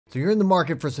So you're in the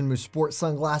market for some new sports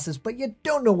sunglasses, but you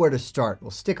don't know where to start.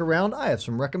 Well, stick around. I have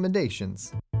some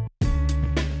recommendations.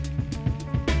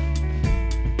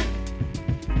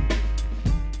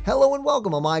 Hello and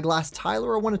welcome. I'm Eyeglass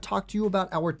Tyler. I want to talk to you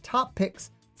about our top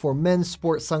picks for men's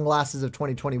sports sunglasses of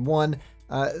 2021.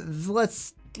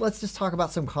 Let's just talk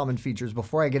about some common features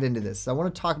before I get into this. I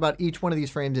want to talk about each one of these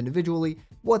frames individually,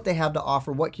 what they have to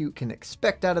offer, what you can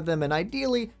expect out of them, and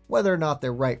ideally, whether or not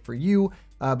they're right for you.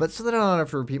 But so that I don't have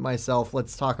to repeat myself,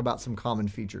 let's talk about some common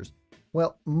features.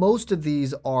 Well, most of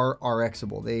these are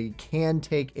RXable. They can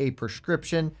take a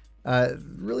prescription.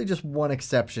 Really just one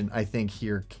exception, I think,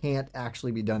 here can't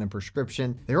actually be done in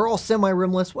prescription. They're all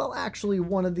semi-rimless. Well, actually,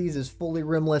 one of these is fully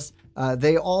rimless.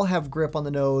 They all have grip on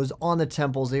the nose, on the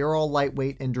temples. They are all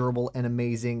lightweight and durable and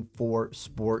amazing for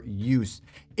sport use.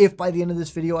 If by the end of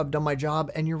this video I've done my job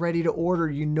and you're ready to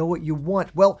order, you know what you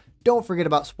want, well, don't forget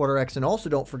about SportRx, and also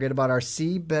don't forget about our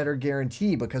See Better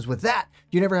guarantee, because with that,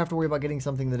 you never have to worry about getting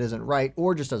something that isn't right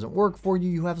or just doesn't work for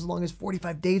you. You have as long as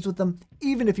 45 days with them.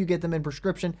 Even if you get them in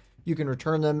prescription, you can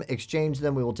return them, exchange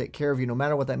them. We will take care of you no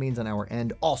matter what that means on our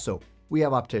end. Also, we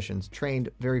have opticians, trained,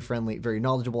 very friendly, very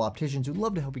knowledgeable opticians who'd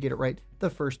love to help you get it right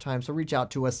the first time. So reach out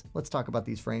to us. Let's talk about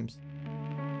these frames.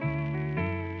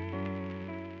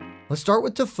 Let's start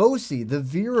with Tifosi, the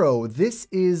Vero. This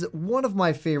is one of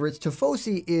my favorites.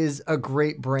 Tifosi is a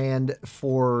great brand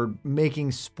for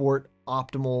making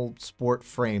optimal sport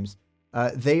frames.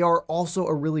 They are also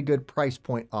a really good price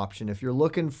point option. If you're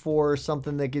looking for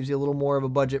something that gives you a little more of a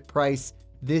budget price,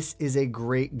 this is a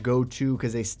great go-to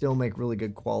because they still make really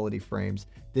good quality frames.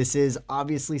 This is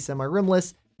obviously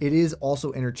semi-rimless. It is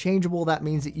also interchangeable. That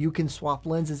means that you can swap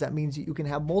lenses. That means that you can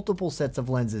have multiple sets of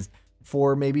lenses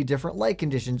for maybe different light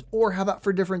conditions, or how about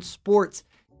for different sports?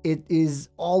 It is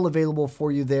all available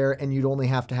for you there, and you'd only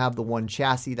have to have the one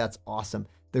chassis. That's awesome.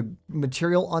 The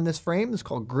material on this frame is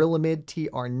called Grilamid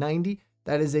TR90.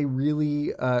 That is a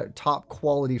really top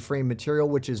quality frame material,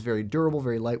 which is very durable,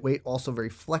 very lightweight, also very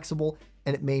flexible,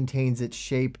 and it maintains its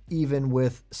shape even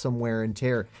with some wear and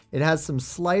tear. It has some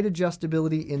slight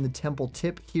adjustability in the temple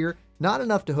tip here, not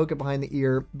enough to hook it behind the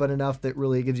ear, but enough that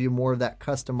really gives you more of that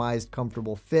customized,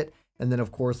 comfortable fit. And then,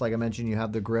 of course, like I mentioned, you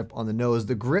have the grip on the nose.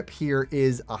 The grip here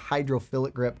is a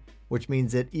hydrophilic grip, which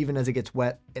means that even as it gets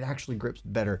wet, it actually grips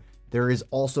better. There is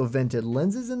also vented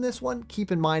lenses in this one.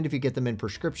 Keep in mind, if you get them in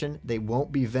prescription, they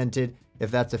won't be vented. If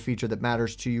that's a feature that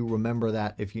matters to you, remember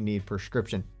that if you need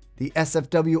prescription. The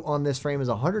SFW on this frame is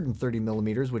 130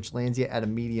 millimeters, which lands you at a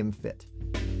medium fit.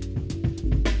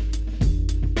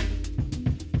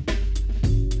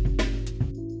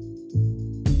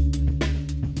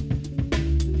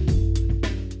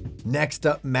 Next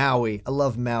up, Maui. I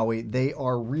love Maui. They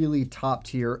are really top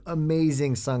tier,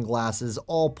 amazing sunglasses,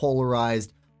 all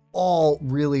polarized, all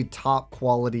really top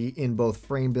quality in both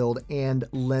frame build and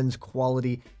lens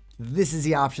quality. This is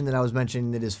the option that I was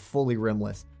mentioning that is fully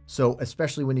rimless. So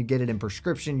especially when you get it in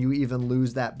prescription, you even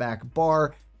lose that back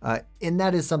bar. And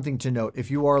that is something to note.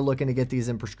 If you are looking to get these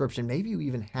in prescription, maybe you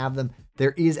even have them.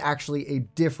 There is actually a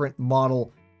different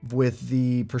model with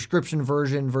the prescription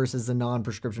version versus the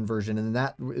non-prescription version. And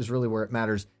that is really where it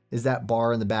matters, is that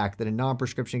bar in the back. That a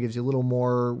non-prescription gives you a little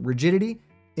more rigidity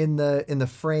in the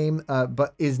frame,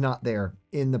 but is not there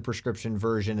in the prescription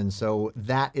version. And so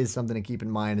that is something to keep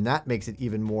in mind. And that makes it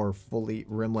even more fully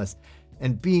rimless.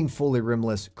 And being fully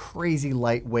rimless, crazy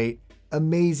lightweight,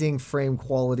 amazing frame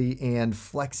quality and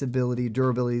flexibility,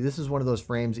 durability. This is one of those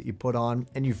frames that you put on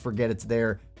and you forget it's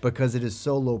there because it is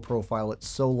so low profile. It's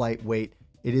so lightweight.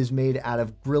 It is made out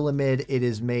of Grilamid. It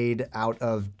is made out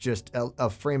of just a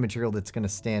frame material that's going to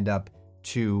stand up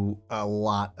to a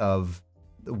lot of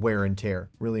wear and tear,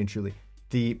 really and truly.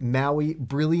 The Maui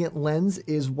Brilliant Lens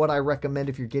is what I recommend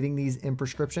if you're getting these in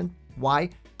prescription. Why?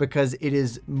 Because it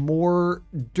is more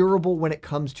durable when it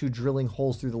comes to drilling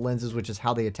holes through the lenses, which is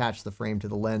how they attach the frame to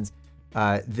the lens.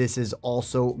 This is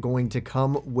also going to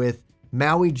come with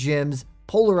Maui Jim's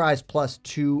Polarized Plus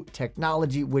 2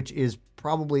 technology, which is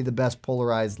probably the best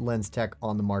polarized lens tech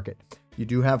on the market. You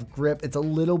do have grip. It's a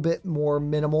little bit more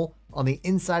minimal on the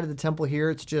inside of the temple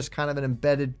here. It's just kind of an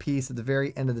embedded piece at the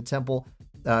very end of the temple,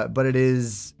 but it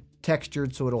is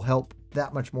textured, so it'll help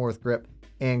that much more with grip,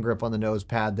 and grip on the nose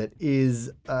pad that is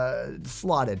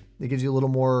slotted. It gives you a little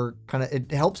more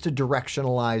it helps to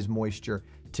directionalize moisture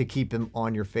to keep them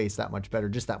on your face that much better,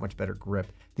 just that much better grip.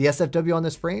 The SFW on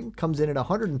this frame comes in at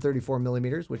 134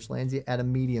 millimeters, which lands you at a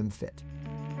medium fit.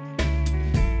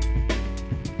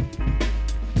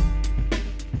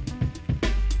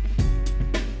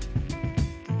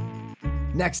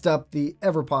 Next up, the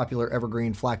ever popular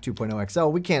evergreen Flak 2.0 XL.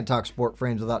 We can't talk sport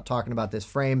frames without talking about this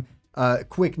frame.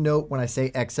 Quick note, when I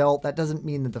say XL, that doesn't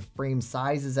mean that the frame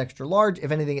size is extra large.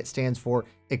 If anything, it stands for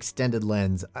extended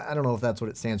lens. I don't know if that's what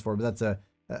it stands for, but that's a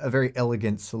very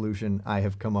elegant solution I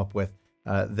have come up with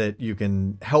that you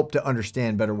can help to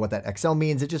understand better what that XL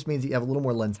means. It just means that you have a little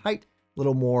more lens height, a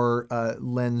little more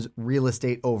lens real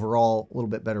estate overall, a little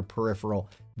bit better peripheral.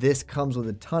 This comes with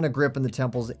a ton of grip in the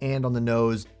temples and on the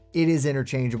nose. It is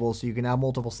interchangeable, so you can have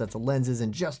multiple sets of lenses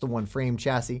in just the one frame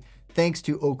chassis. Thanks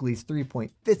to Oakley's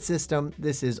 3-point fit system,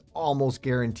 this is almost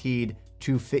guaranteed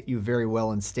to fit you very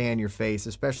well and stay on your face,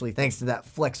 especially thanks to that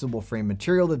flexible frame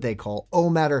material that they call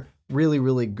O-Matter. Really,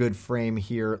 really good frame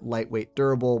here, lightweight,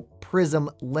 durable. Prism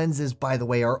lenses, by the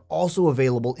way, are also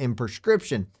available in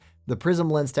prescription. The Prism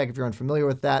Lens Tech, if you're unfamiliar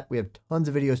with that, we have tons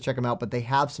of videos, check them out, but they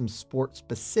have some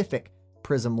sport-specific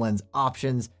Prism lens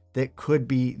options that could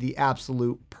be the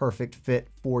absolute perfect fit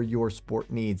for your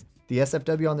sport needs. The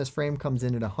SFW on this frame comes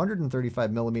in at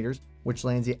 135 millimeters, which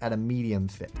lands you at a medium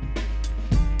fit.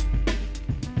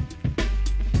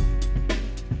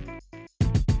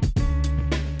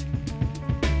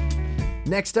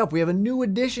 Next up, we have a new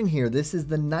addition here. This is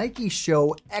the Nike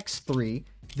Show X3.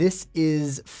 This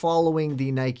is following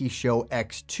the Nike Show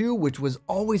X2, which was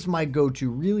always my go-to.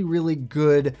 Really, really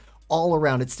good all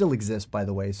around. It still exists, by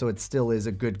the way, so it still is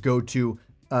a good go-to,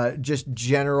 just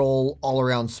general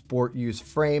all-around sport use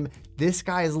frame. This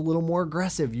guy is a little more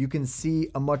aggressive. You can see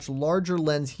a much larger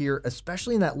lens here,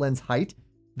 especially in that lens height.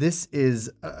 This is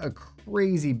a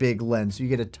crazy big lens, so you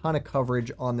get a ton of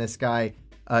coverage on this guy.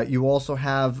 You also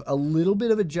have a little bit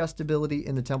of adjustability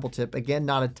in the temple tip. Again,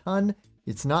 not a ton.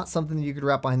 It's not something that you could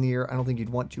wrap behind the ear. I don't think you'd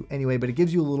want to anyway, but it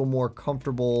gives you a little more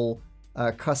comfortable,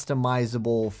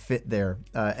 customizable fit there.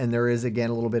 And there is, again,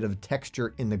 a little bit of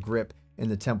texture in the grip in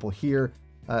the temple here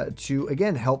to,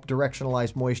 again, help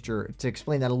directionalize moisture. To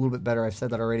explain that a little bit better, I've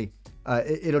said that already.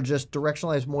 It'll just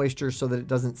directionalize moisture so that it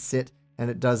doesn't sit and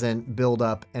it doesn't build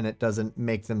up and it doesn't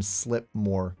make them slip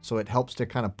more. So it helps to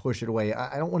kind of push it away.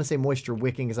 I don't want to say moisture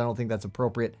wicking because I don't think that's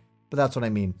appropriate, but that's what I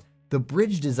mean. The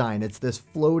bridge design, it's this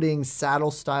floating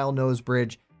saddle style nose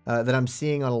bridge that I'm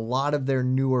seeing on a lot of their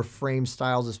newer frame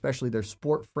styles, especially their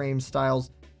sport frame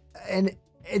styles. And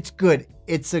it's good.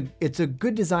 It's a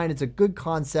good design. It's a good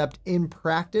concept. In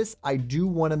practice, I do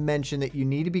want to mention that you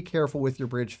need to be careful with your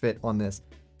bridge fit on this.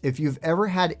 If you've ever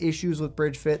had issues with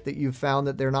bridge fit, that you've found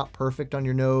that they're not perfect on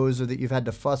your nose or that you've had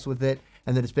to fuss with it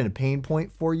and that it's been a pain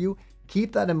point for you,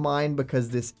 keep that in mind because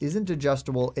this isn't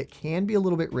adjustable. It can be a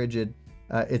little bit rigid.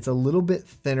 It's a little bit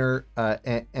thinner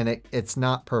and it's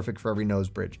not perfect for every nose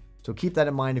bridge. So keep that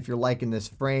in mind if you're liking this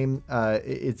frame.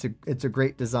 It's a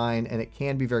great design and it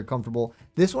can be very comfortable.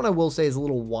 This one I will say is a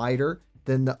little wider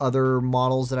than the other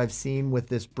models that I've seen with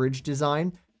this bridge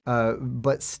design.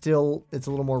 But still it's a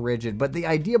little more rigid. But the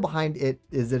idea behind it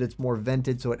is that it's more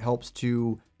vented, so it helps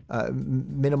to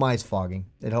minimize fogging.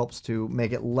 It helps to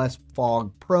make it less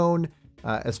fog prone,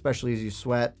 especially as you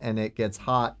sweat and it gets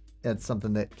hot. That's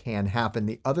something that can happen.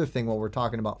 The other thing while we're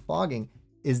talking about fogging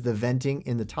is the venting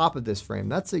in the top of this frame.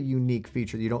 That's a unique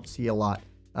feature you don't see a lot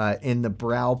in the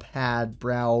brow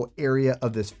area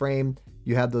of this frame.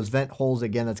 You have those vent holes.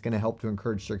 Again, that's going to help to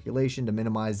encourage circulation to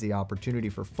minimize the opportunity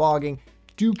for fogging.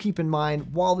 Do keep in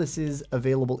mind, while this is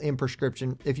available in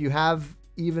prescription, if you have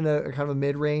even a kind of a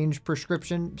mid-range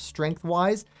prescription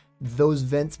strength-wise, those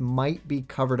vents might be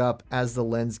covered up as the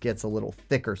lens gets a little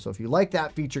thicker. So if you like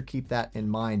that feature, keep that in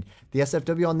mind. The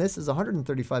SFW on this is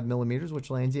 135 millimeters, which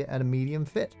lands you at a medium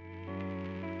fit.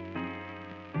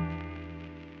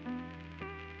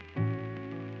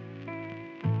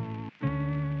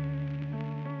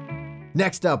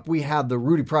 Next up, we have the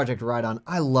Rudy Project Rydon.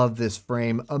 I love this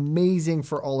frame. Amazing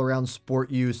for all-around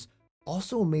sport use.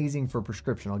 Also amazing for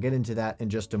prescription. I'll get into that in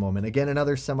just a moment. Again,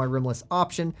 another semi-rimless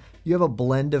option. You have a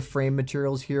blend of frame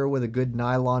materials here with a good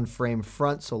nylon frame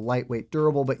front, so lightweight,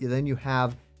 durable, but then you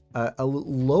have a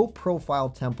low-profile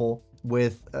temple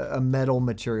with a metal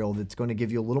material that's going to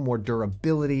give you a little more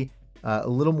durability, a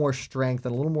little more strength,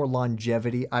 and a little more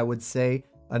longevity, I would say.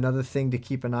 Another thing to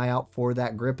keep an eye out for,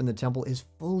 that grip in the temple is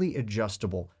fully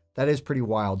adjustable. That is pretty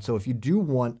wild. So if you do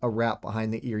want a wrap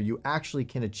behind the ear, you actually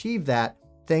can achieve that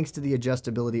thanks to the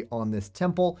adjustability on this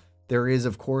temple. There is,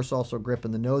 of course, also grip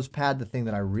in the nose pad. The thing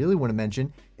that I really want to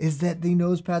mention is that the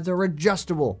nose pads are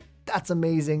adjustable. That's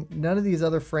amazing. None of these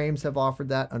other frames have offered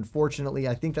that. Unfortunately,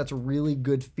 I think that's a really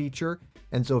good feature.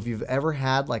 And so if you've ever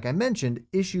had, like I mentioned,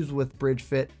 issues with bridge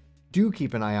fit, do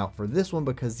keep an eye out for this one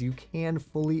because you can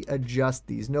fully adjust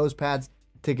these nose pads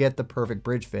to get the perfect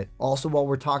bridge fit. Also, while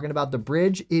we're talking about the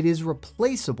bridge, it is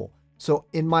replaceable. So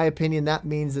in my opinion, that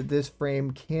means that this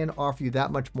frame can offer you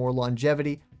that much more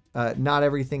longevity. Not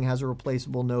everything has a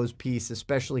replaceable nose piece,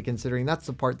 especially considering that's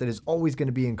the part that is always going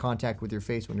to be in contact with your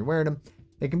face when you're wearing them.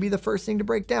 It can be the first thing to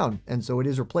break down, and so it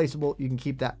is replaceable. You can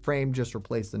keep that frame, just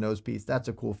replace the nose piece. That's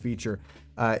a cool feature.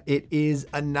 It is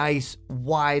a nice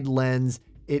wide lens.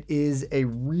 It is a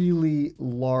really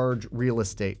large real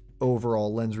estate,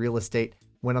 overall lens real estate.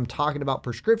 When I'm talking about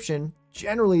prescription,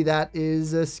 generally that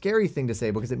is a scary thing to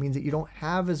say because it means that you don't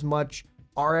have as much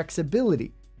RX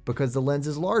ability because the lens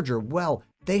is larger. Well,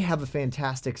 they have a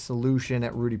fantastic solution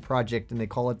at Rudy Project, and they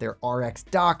call it their RX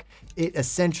dock. It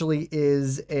essentially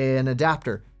is an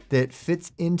adapter that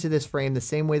fits into this frame the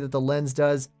same way that the lens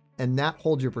does, and that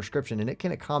holds your prescription, and it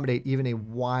can accommodate even a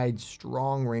wide,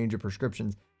 strong range of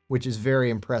prescriptions, which is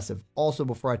very impressive. Also,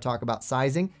 before I talk about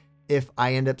sizing, if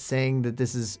I end up saying that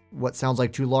this is what sounds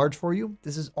like too large for you,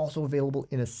 this is also available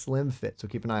in a slim fit, so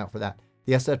keep an eye out for that.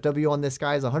 The SFW on this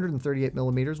guy is 138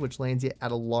 millimeters, which lands you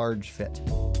at a large fit.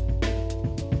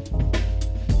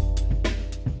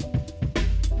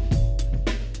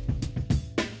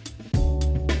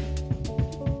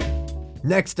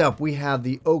 Next up, we have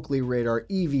the Oakley Radar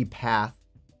EV Path.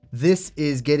 This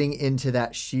is getting into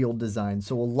that shield design.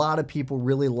 So a lot of people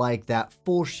really like that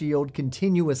full shield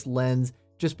continuous lens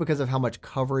just because of how much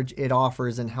coverage it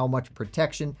offers and how much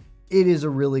protection. It is a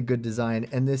really good design,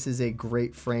 and this is a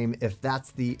great frame if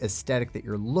that's the aesthetic that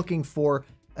you're looking for.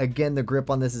 Again, the grip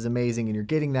on this is amazing, and you're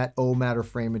getting that O-matter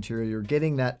frame material. You're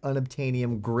getting that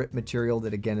unobtainium grip material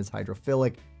that, again, is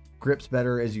hydrophilic, grips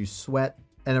better as you sweat,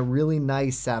 and a really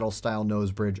nice saddle style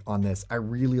nose bridge on this. I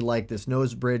really like this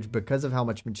nose bridge because of how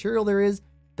much material there is.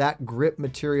 That grip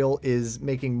material is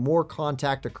making more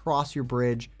contact across your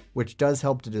bridge, which does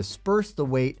help to disperse the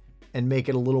weight and make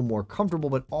it a little more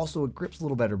comfortable, but also it grips a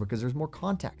little better because there's more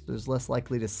contact. There's less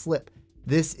likely to slip.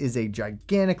 This is a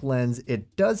gigantic lens.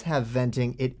 It does have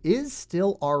venting. It is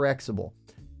still RXable.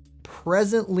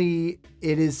 Presently,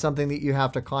 it is something that you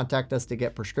have to contact us to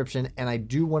get prescription, and I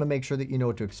do want to make sure that you know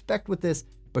what to expect with this,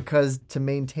 because to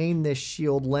maintain this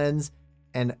shield lens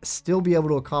and still be able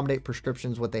to accommodate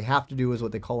prescriptions, what they have to do is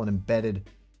what they call an embedded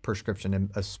prescription.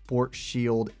 A sport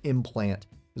shield implant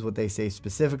is what they say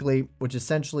specifically, which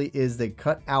essentially is they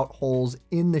cut out holes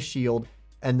in the shield,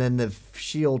 and then the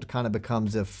shield kind of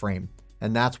becomes a frame,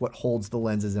 and that's what holds the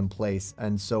lenses in place.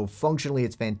 And so functionally,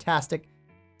 it's fantastic.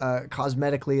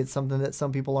 Cosmetically, it's something that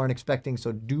some people aren't expecting,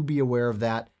 so do be aware of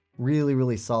that. Really,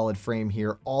 really solid frame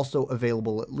here. Also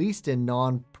available, at least in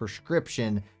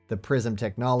non-prescription, the Prism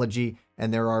technology,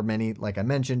 and there are many, like I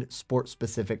mentioned,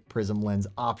 sport-specific Prism lens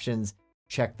options.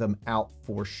 Check them out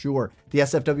for sure. The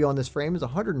SFW on this frame is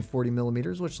 140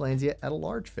 millimeters, which lands you at a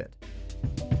large fit.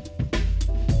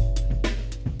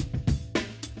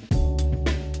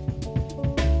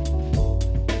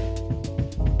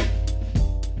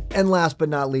 And last but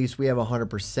not least, we have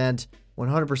 100%.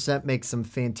 100% makes some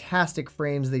fantastic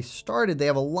frames. They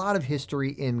have a lot of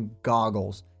history in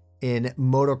goggles, in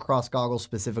motocross goggles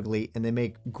specifically, and they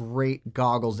make great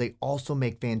goggles. They also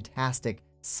make fantastic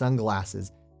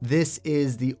sunglasses. This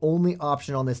is the only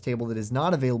option on this table that is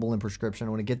not available in prescription. I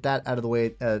want to get that out of the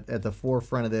way at the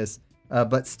forefront of this,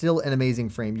 but still an amazing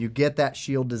frame. You get that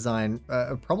shield design,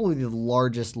 probably the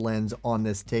largest lens on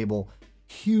this table.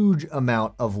 Huge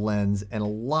amount of lens and a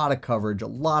lot of coverage, a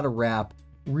lot of wrap,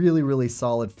 really, really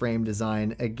solid frame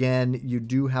design. Again, you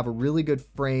do have a really good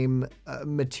frame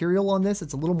material on this.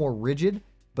 It's a little more rigid,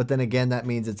 but then again, that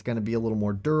means it's going to be a little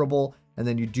more durable. And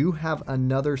then you do have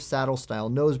another saddle style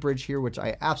nose bridge here, which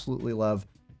I absolutely love,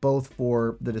 both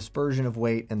for the dispersion of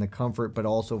weight and the comfort, but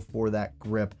also for that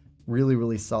grip. Really,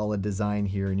 really solid design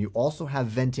here. And you also have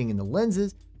venting in the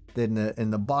lenses, in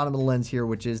the bottom of the lens here,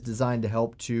 which is designed to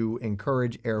help to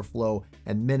encourage airflow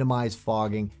and minimize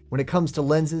fogging. When it comes to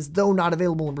lenses, though not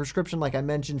available in prescription, like I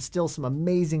mentioned, still some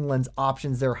amazing lens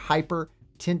options. Their hyper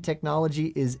tint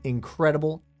technology is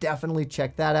incredible. Definitely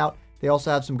check that out. They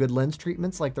also have some good lens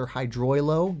treatments like their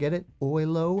Hydroilo, get it?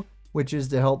 Oilo, which is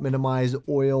to help minimize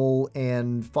oil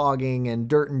and fogging and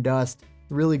dirt and dust.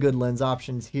 Really good lens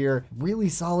options here. Really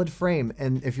solid frame.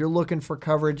 And if you're looking for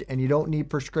coverage and you don't need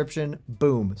prescription,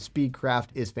 boom, Speedcraft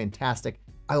is fantastic.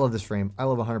 I love this frame. I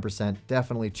love 100%.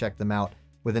 Definitely check them out.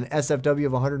 With an SFW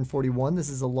of 141, this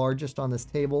is the largest on this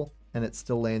table, and it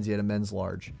still lands you at a men's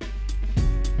large.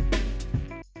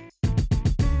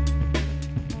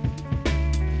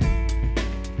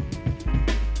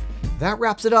 That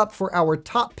wraps it up for our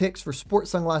top picks for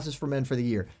sports sunglasses for men for the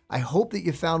year. I hope that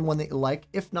you found one that you like.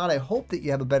 If not, I hope that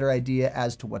you have a better idea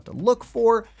as to what to look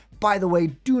for. By the way,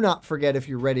 do not forget, if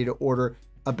you're ready to order,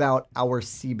 about our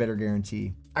See Better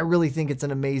guarantee. I really think it's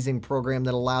an amazing program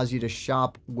that allows you to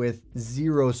shop with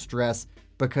zero stress,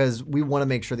 because we want to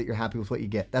make sure that you're happy with what you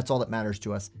get. That's all that matters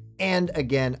to us. And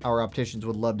again, our opticians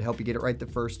would love to help you get it right the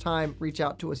first time. Reach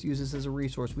out to us, use this as a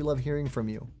resource. We love hearing from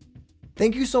you.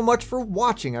 Thank you so much for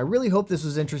watching. I really hope this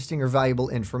was interesting or valuable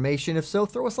information. If so,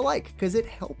 throw us a like because it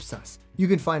helps us. You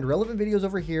can find relevant videos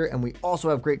over here, and we also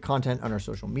have great content on our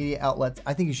social media outlets.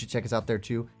 I think you should check us out there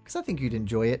too because I think you'd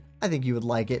enjoy it. I think you would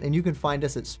like it, and you can find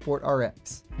us at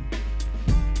SportRx.